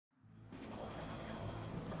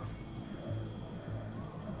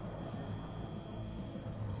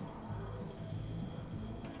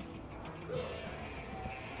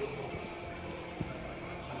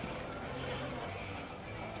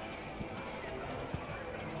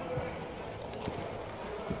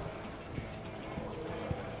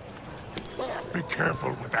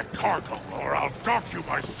careful with that cargo, or I'll dock you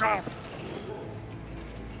myself!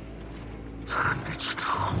 Then it's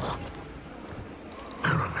true.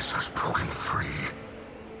 Aramis has broken free.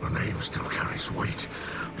 Her name still carries weight.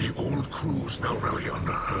 The old crews now rally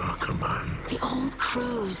under her command. The old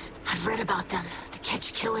crews. I've read about them. The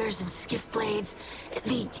catch killers and skiff blades.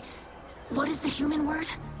 What is the human word?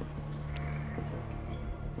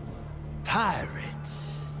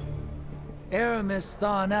 Pirates. Aramis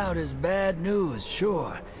thawing out is bad news,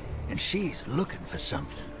 sure. And she's looking for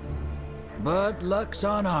something. But luck's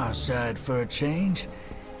on our side for a change.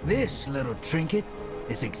 This little trinket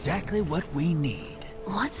is exactly what we need.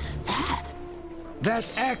 What's that?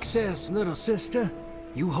 That's access, little sister.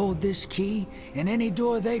 You hold this key, and any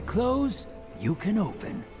door they close, you can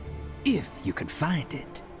open. If you can find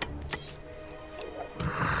it.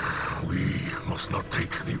 We must not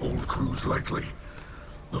take the old crews lightly.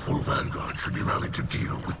 The full vanguard should be rallied to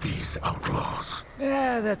deal with these outlaws.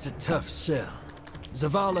 Yeah, that's a tough sell.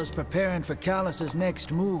 Zavala's preparing for Callus's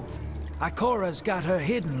next move. Ikora's got her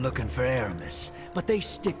hidden looking for Aramis, but they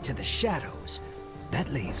stick to the shadows. That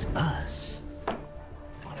leaves us.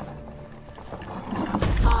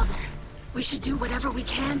 Father, we should do whatever we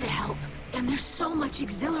can to help. And there's so much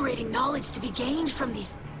exhilarating knowledge to be gained from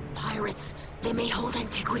these pirates. They may hold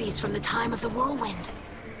antiquities from the time of the whirlwind.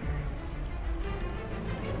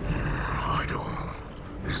 Idol,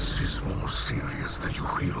 this is more serious than you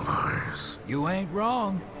realize. You ain't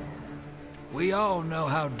wrong. We all know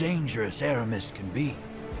how dangerous Aramis can be.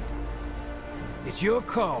 It's your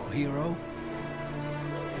call, hero.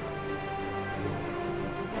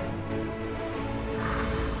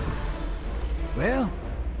 Well,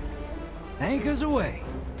 anchors away.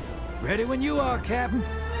 Ready when you are, Captain.